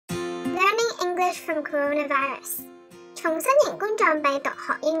English from coronavirus. 從新型冠狀病毒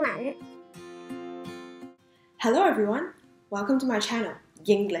學英文。Hello everyone, welcome to my channel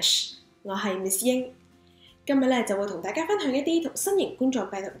English. 我係 Miss 英，今日咧就會同大家分享一啲同新型冠狀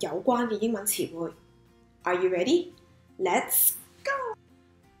病毒有關嘅英文詞彙。Are you ready? Let's go!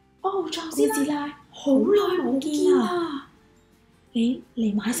 壯師奶，好耐冇見啦！你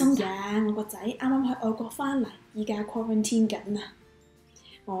嚟買餸㗎？我個仔啱啱喺外國翻嚟，依家 quarantine 緊啊！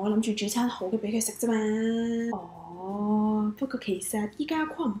我諗住煮餐好嘅俾佢食啫嘛。不過其實依家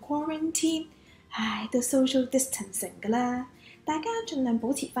quarantine， 都 social distancing 㗎啦，大家盡量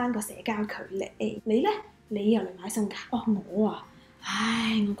保持翻個社交距離。你呢？你又嚟買餸㗎？我啊，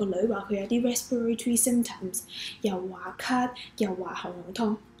我個女話佢有啲 respiratory symptoms， 又話咳，又話喉嚨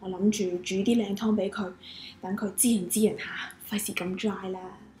痛，我諗住煮啲靚湯俾佢，等佢滋潤下，費事咁 dry 啦。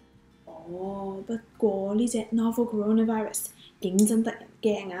不過呢隻 novel coronavirus 認真得人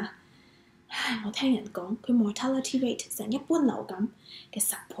驚啊！我聽人講佢 mortality rate 成一般流感嘅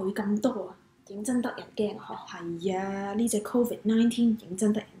10倍咁多啊，認真得人驚啊！係啊，呢隻 Covid-19 認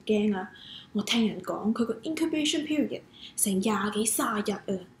真得人驚啊！我聽人講佢個 Incubation Period 成20幾30日啊，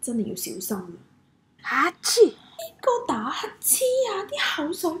真係要小心啊！邊個打乞嗤啊？啲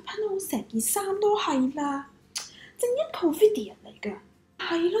口水噴到成件衫都係啦，正一 Covidiot 嚟㗎。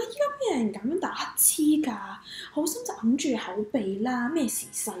係咯，依家邊有人咁樣打乞嗤㗎？好心就揞住口鼻啦，咩時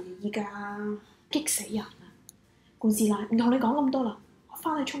勢啊依家，激死人啊！冠師奶，唔同你講咁多啦，我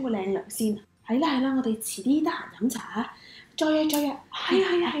翻去沖個靚涼先啊！係啦，我哋遲啲得閒飲茶，再約。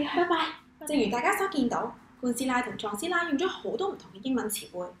係，拜拜。正如大家所見到，冠師奶同壯師奶用咗好多唔同嘅英文詞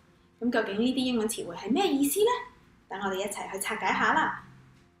彙，咁究竟呢啲英文詞彙係咩意思呢？等我哋一齊去拆解下啦。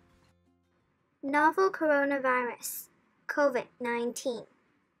Novel coronavirus Covid-19。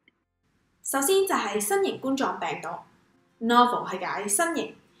首先就係新型冠狀病毒 ，novel 係解新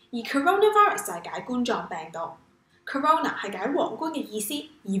型，而 coronavirus 就係解冠狀病毒。corona 係解皇冠嘅意思，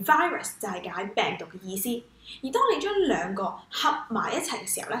而 virus 就係解病毒嘅意思。而當你將兩個合埋一齊嘅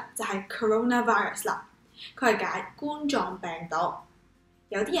時候咧，就係 coronavirus 啦。佢係解冠狀病毒。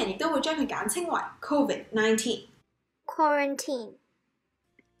有啲人亦都會將佢簡稱為 Covid-19。Quarantine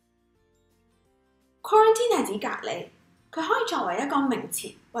係指隔離。佢可以作為一個名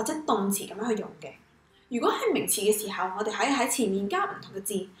詞或者動詞咁樣去用嘅。如果係名詞嘅時候，我哋可以喺前面加唔同嘅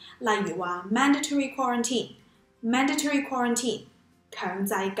字，例如話 mandatory quarantine 強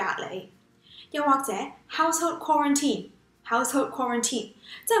制隔離，又或者 household quarantine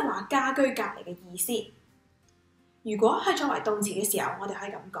即係話家居隔離嘅意思。如果係作為動詞嘅時候，我哋可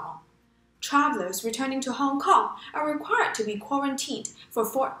以咁講 Travellers returning to Hong Kong are required to be quarantined for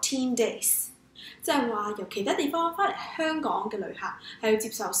 14 days。即係話由其他地方翻嚟香港嘅旅客係要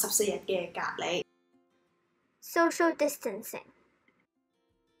接受14日嘅隔離。Social distancing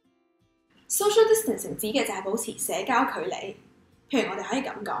指嘅就係保持社交距離。譬如我哋可以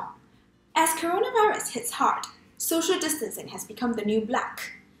咁講 ：As coronavirus hits hard, social distancing has become the new black。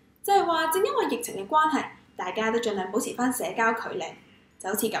即係話正因為疫情嘅關係，大家都盡量保持翻社交距離，就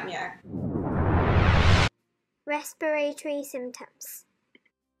好似咁樣。Respiratory Symptoms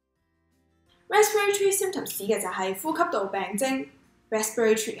Respiratory Symptoms 指嘅就係呼吸道病徵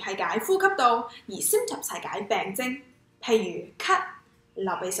 ，respiratory 係解呼吸道，而 symptoms 係解病徵，譬如咳、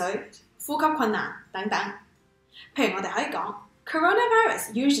流鼻水、呼吸困難等等。譬如我哋可以講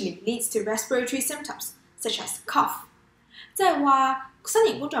 ，coronavirus usually leads to respiratory symptoms such as cough， 即係話新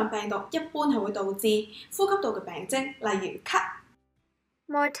型冠狀病毒一般係會導致呼吸道嘅病徵，例如咳。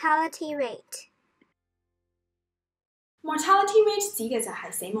Mortality Rate 指嘅就係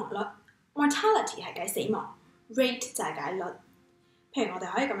死亡率。Mortality 係解死亡 ，rate 就係解率。譬如我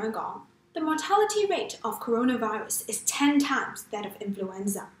哋可以咁樣講 ，The mortality rate of coronavirus is 10 times that of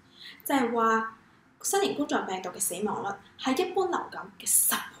influenza， 即係話新型冠狀病毒嘅死亡率係一般流感嘅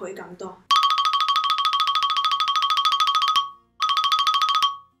10倍咁多。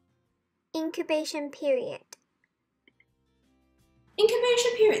Incubation Period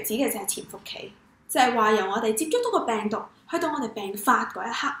指嘅就係潛伏期，就係話由我哋接觸到個病毒去到我哋病發嗰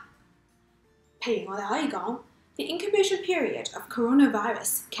一刻。譬如我哋可以講 ，The incubation period of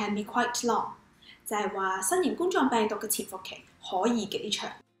coronavirus can be quite long， 就係話新型冠狀病毒嘅潛伏期可以幾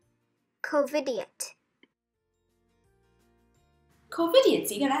長。Covidiot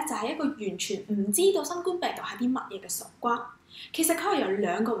指嘅咧就係一個完全唔知道新冠病毒係啲乜嘢嘅傻瓜。其實佢係由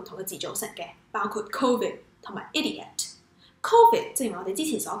兩個唔同嘅字組成嘅，包括 Covid 同埋 idiot。Covid 正如我哋之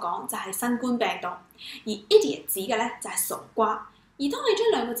前所講，就係新冠病毒，而 idiot 指嘅咧就係傻瓜。而當你將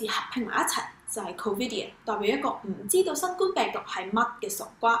兩個字合併埋一齊，就係 Covidiot， 代表一個唔知道新冠病毒係乜嘅傻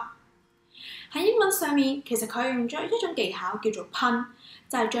瓜。喺英文上面，其實佢用咗一種技巧叫做 pun，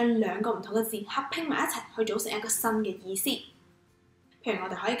就係將兩個唔同嘅字合拼埋一齊去組成一個新嘅意思。譬如我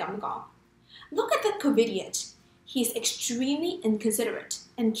哋可以咁講 ：Look at that Covidiot. He is extremely inconsiderate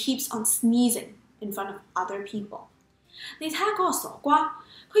and keeps on sneezing in front of other people. 你睇下嗰個傻瓜，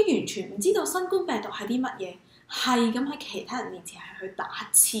佢完全唔知道新冠病毒係啲乜嘢，係咁喺其他人面前係去打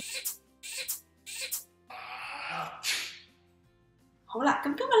乞嗤。好啦，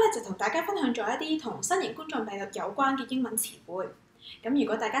咁今日咧就同大家分享咗一啲同新型冠狀病毒有關嘅英文詞彙。咁如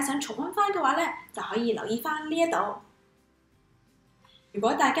果大家想重溫翻嘅話咧，就可以留意翻呢一度。如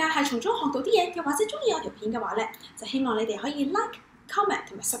果大家係從中學到啲嘢，又或者中意我條片嘅話咧，就希望你哋可以 like、comment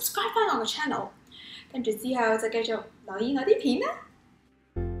同埋 subscribe 翻我嘅 channel， 跟住之後就繼續留意我啲片啦。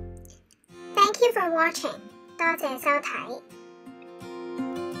Thank you for watching， 多謝收睇。